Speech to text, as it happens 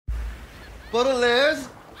Baudelaires?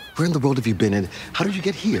 Where in the world have you been and how did you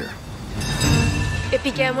get here? It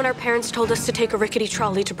began when our parents told us to take a rickety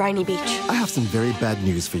trolley to Briny Beach. I have some very bad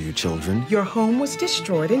news for you, children. Your home was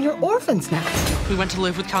destroyed and you're orphans now. We went to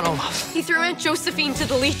live with Count Olaf. He threw Aunt Josephine to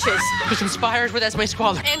the leeches. He conspired with Esme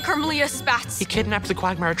Squalor. And Carmelia Spats. He kidnapped the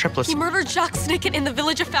Quagmire triplets. He murdered Jacques Snicket in the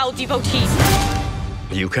village of foul devotees.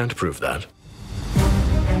 You can't prove that.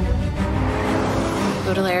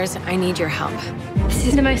 Baudelaires, I need your help. This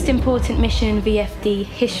is the most important mission in VFD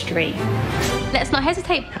history. Let's not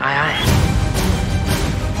hesitate. Aye,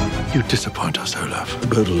 aye. You disappoint us, Olaf. The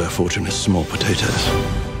Baudelaire fortune is small potatoes.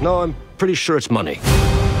 No, I'm pretty sure it's money.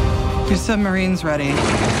 Your submarine's ready.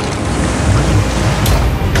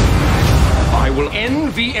 I will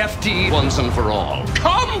end VFD once and for all.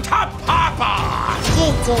 Come to Papa!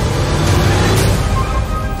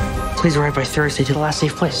 Please arrive by Thursday to the last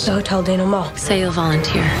safe place. The Hotel Denouement. Say you'll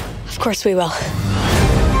volunteer. Of course we will.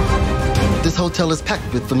 This hotel is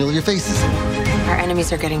packed with familiar faces. Our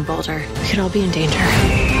enemies are getting bolder. We could all be in danger.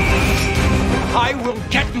 I will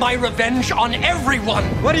get my revenge on everyone!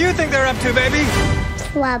 What do you think they're up to, baby?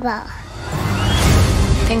 Trouble.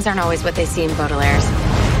 Things aren't always what they seem, Baudelaires.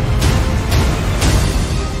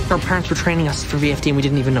 Our parents were training us for VFD and we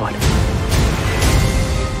didn't even know it.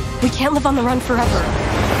 We can't live on the run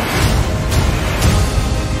forever.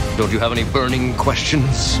 Don't you have any burning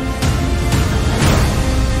questions?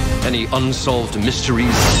 Any unsolved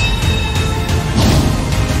mysteries?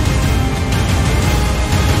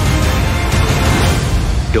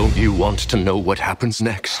 Don't you want to know what happens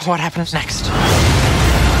next? What happens next?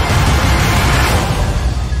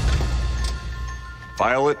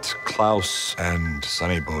 Violet, Klaus, and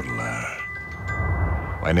Sonny Baudelaire.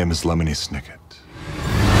 My name is Lemony Snicket.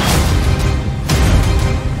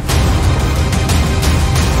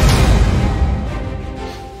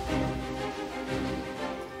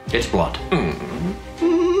 It's blood.